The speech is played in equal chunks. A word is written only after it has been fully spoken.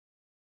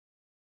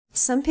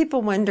Some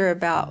people wonder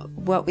about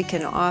what we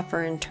can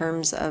offer in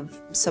terms of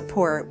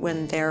support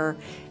when they're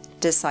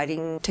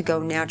deciding to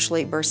go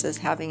naturally versus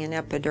having an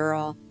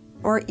epidural,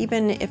 or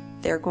even if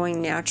they're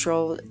going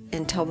natural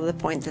until the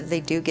point that they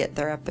do get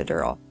their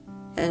epidural.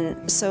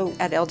 And so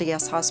at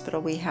LDS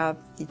Hospital we have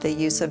the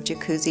use of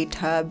jacuzzi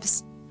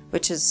tubs,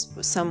 which is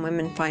some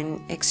women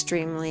find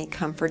extremely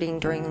comforting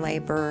during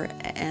labor,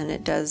 and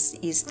it does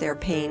ease their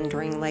pain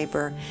during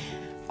labor.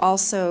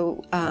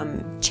 Also,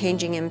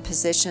 changing in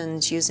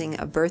positions, using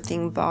a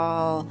birthing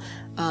ball,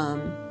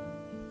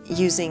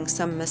 using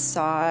some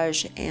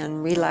massage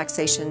and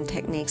relaxation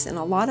techniques, and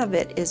a lot of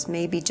it is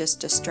maybe just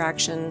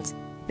distractions,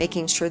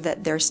 making sure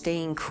that they're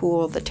staying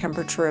cool, the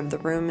temperature of the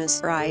room is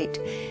right,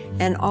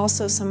 and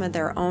also some of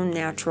their own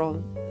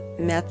natural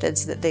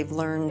methods that they've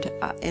learned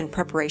in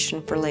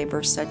preparation for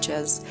labor, such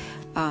as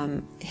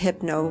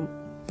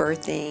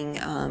hypnobirthing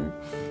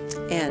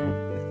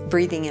and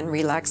breathing and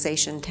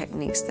relaxation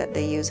techniques that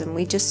they use, and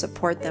we just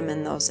support them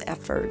in those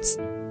efforts.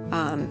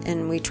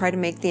 And we try to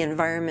make the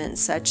environment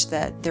such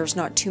that there's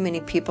not too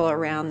many people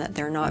around, that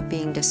they're not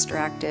being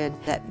distracted,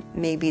 that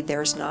maybe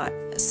there's not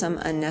some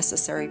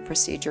unnecessary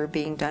procedure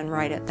being done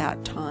right at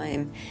that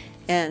time.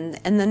 And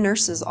the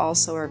nurses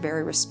also are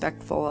very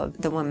respectful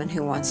of the woman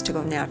who wants to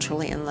go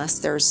naturally, unless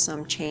there's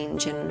some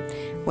change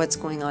in what's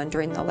going on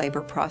during the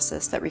labor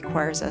process that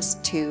requires us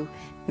to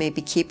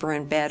maybe keep her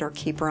in bed or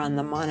keep her on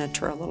the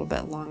monitor a little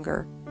bit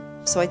longer.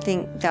 So I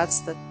think that's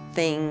the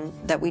thing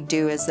that we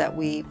do, is that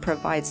we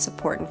provide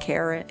support and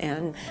care,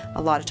 and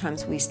a lot of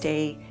times we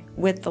stay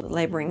with the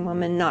laboring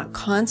woman, not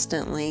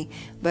constantly,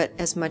 but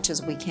as much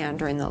as we can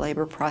during the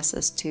labor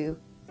process to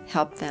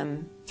help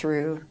them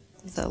through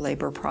the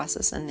labor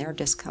process and their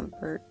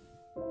discomfort.